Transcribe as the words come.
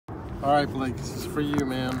Alright, Blake, this is for you,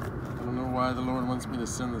 man. I don't know why the Lord wants me to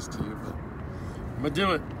send this to you, but I'm gonna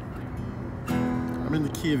do it. I'm in the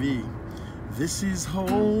key of E. This is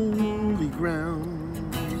holy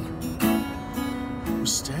ground. We're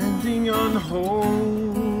standing on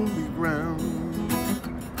holy ground.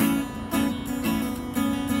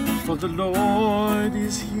 For the Lord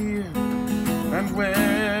is here, and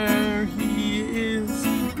where He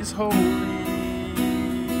is holy.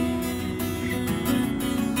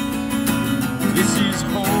 This is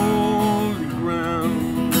holy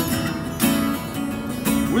ground.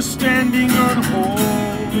 We're standing on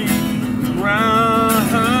holy ground.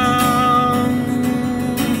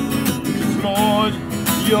 Because Lord,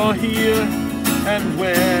 You're here, and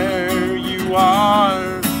where You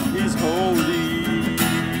are is holy.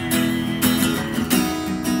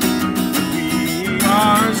 We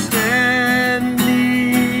are standing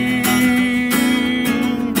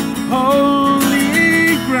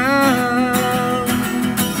holy ground.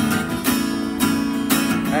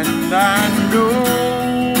 And I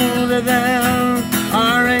know that there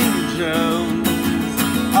are angels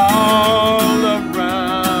all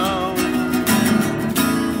around.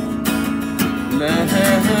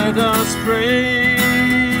 Let us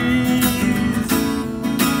praise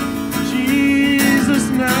Jesus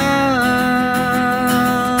now.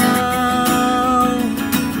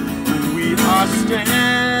 We are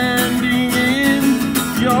standing in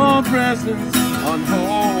Your presence on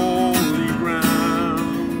holy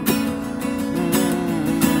ground.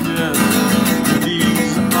 Yes.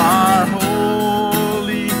 These are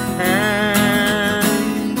holy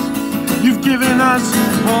hands. You've given us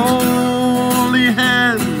holy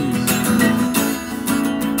hands.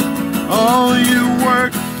 Oh, You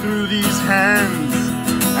work through these hands,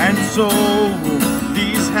 and so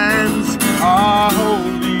these hands are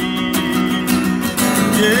holy.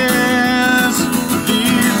 Yes,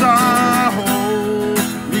 these are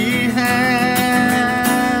holy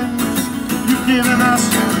hands. You've given us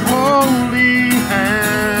holy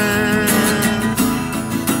hands.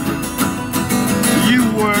 You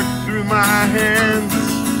work through my hands,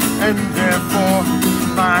 and therefore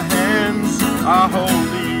my hands are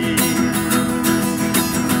holy.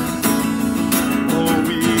 Oh,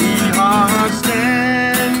 we are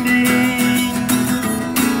standing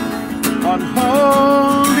on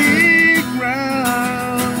holy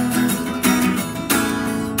ground,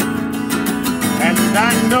 and I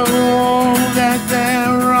know that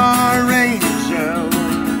there are angels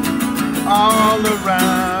all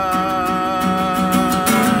around.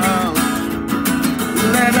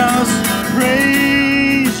 Let us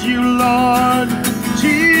praise You, Lord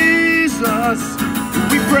Jesus.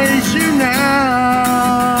 We praise You now.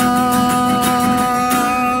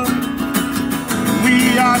 We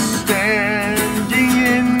are standing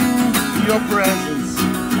in Your presence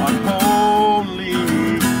on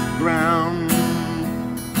holy ground.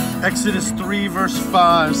 Exodus 3 verse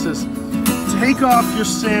 5 says, "Take off your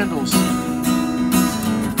sandals,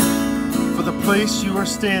 for the place you are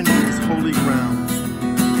standing is holy ground."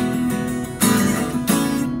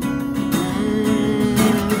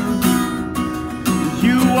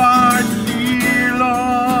 You are here,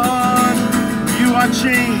 Lord. You are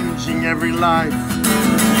changing every life.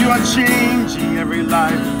 You are changing every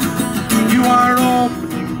life. You are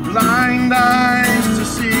opening blind eyes to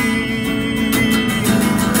see.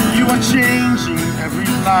 You are changing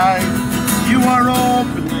every life. You are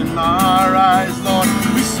opening our eyes, Lord.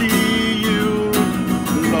 We see You,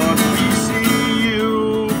 Lord, we see You.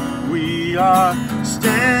 We are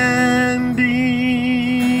standing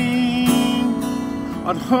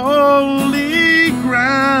on holy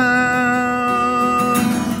ground.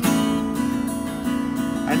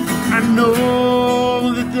 And I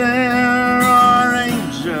know that there are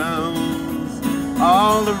angels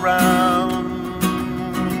all around.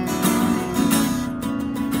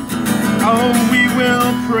 Oh, we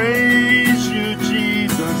will praise You,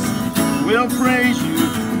 Jesus. We'll praise You,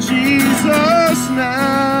 Jesus,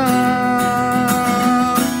 now.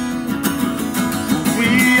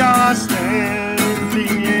 We are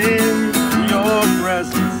standing in Your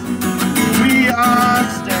presence. We are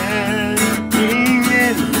standing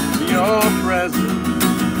in Your presence.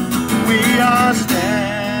 We are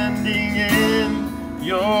standing in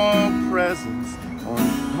Your presence on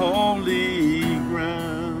holy ground.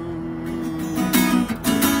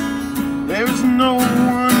 There is no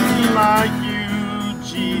one like You,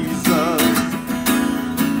 Jesus.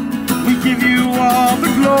 We give You all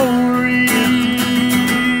the glory.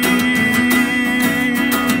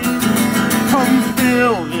 Come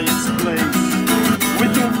fill this place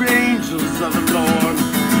with the angels of the Lord,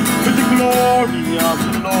 with the glory of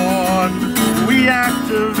the Lord. We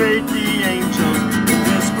activate activate the angels in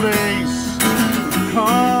this place.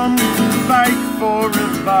 Come fight for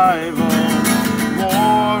revival,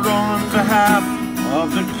 war on behalf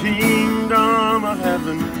of the kingdom of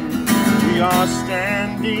heaven. We are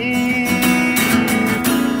standing